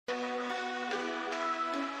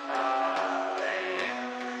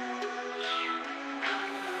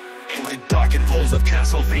darkened halls of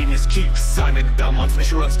Castlevania's keep. Simon Belmont's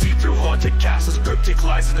mission runs deep through haunted castles. Cryptic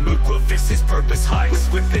lies in the MEQUAVIS, his purpose hides.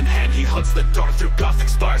 With whip in hand he hunts the dark through gothic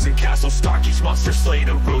spires and castles. Stark each monster slain,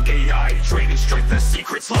 a rogue AI, draining strength as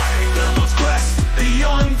secrets lie. Belmont's quest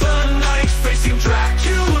beyond the night, facing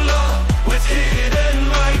Dracula with hidden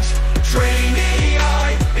might. Training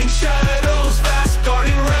AI in shadows vast,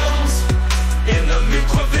 guarding realms in the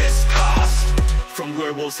MEQUAVIS cost. From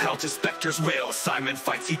werewolves howl to specters wail, Simon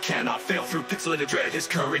fights, he cannot fail. Through pixelated dread his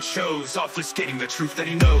courage shows, obfuscating the truth that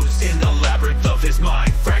he knows. In the labyrinth of his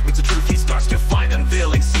mind, fragments of truth he starts to find,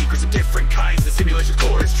 unveiling secrets of different kinds. The simulation's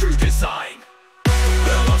core is true design.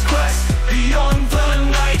 Belmont's quest beyond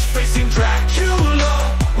the night, facing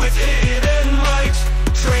Dracula with hidden might.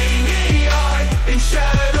 Training AI in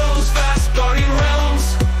shadows vast, guarding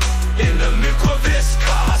realms in the MEQUAVIS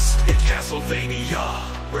cost. In Castlevania,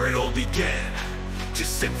 where it all began, to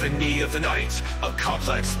symphony of the night, a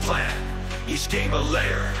complex plan. Each game a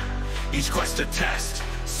lair, each quest a test.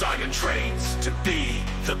 Simon trains to be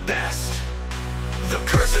the best. The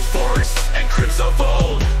cursed forests and crypts of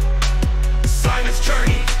old, Simon's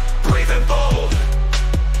journey, brave and bold.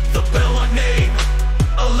 The Belmont name,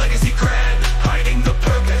 a legacy grand, hiding the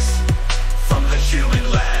purpose from the human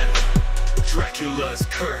land. Dracula's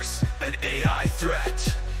curse, an AI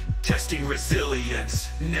threat, testing resilience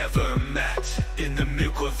never met. In the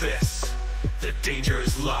MEQUAVIS, the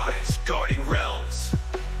dangers lies, guarding realms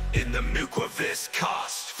in the MEQUAVIS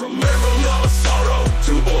cost. From realm of sorrow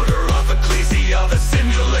to order of ecclesia, the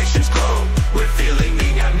simulations grow, revealing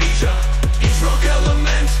the amnesia. Each rogue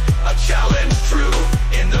element, a challenge true.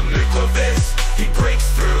 In the MEQUAVIS, he breaks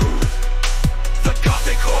through. The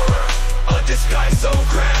gothic horror, a disguise so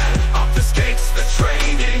grand, obfuscates the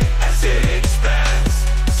training as it expands.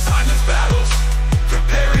 Simon's battles,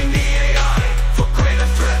 preparing the AI for greater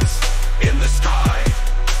threats in the sky.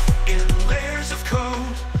 In layers of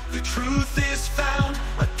code, the truth is found.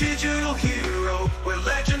 A digital hero where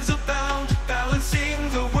legends abound, balancing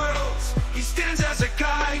the worlds. He stands as a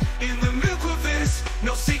guide in the MEQUAVIS,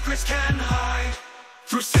 no secrets can hide.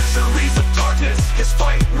 Through centuries of darkness, his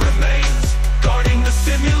fight remains, guarding the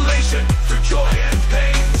simulation through joy and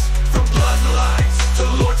pains. From bloodlines to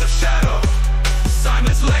lords of shadow,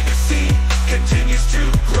 Simon's legacy continues to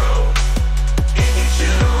grow. In each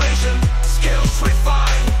generation, skills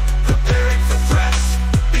refine, preparing for threats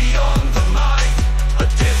beyond the mind. A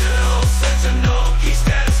digital sentinel, he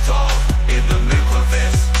stands tall in the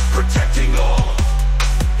MEQUAVIS, protecting all.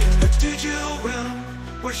 In the digital realm,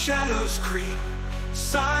 where shadows creep,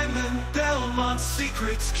 Simon Belmont's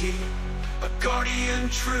secrets keep. A guardian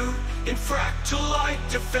true in fractal light,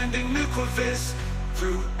 defending MEQUAVIS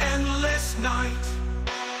through endless night.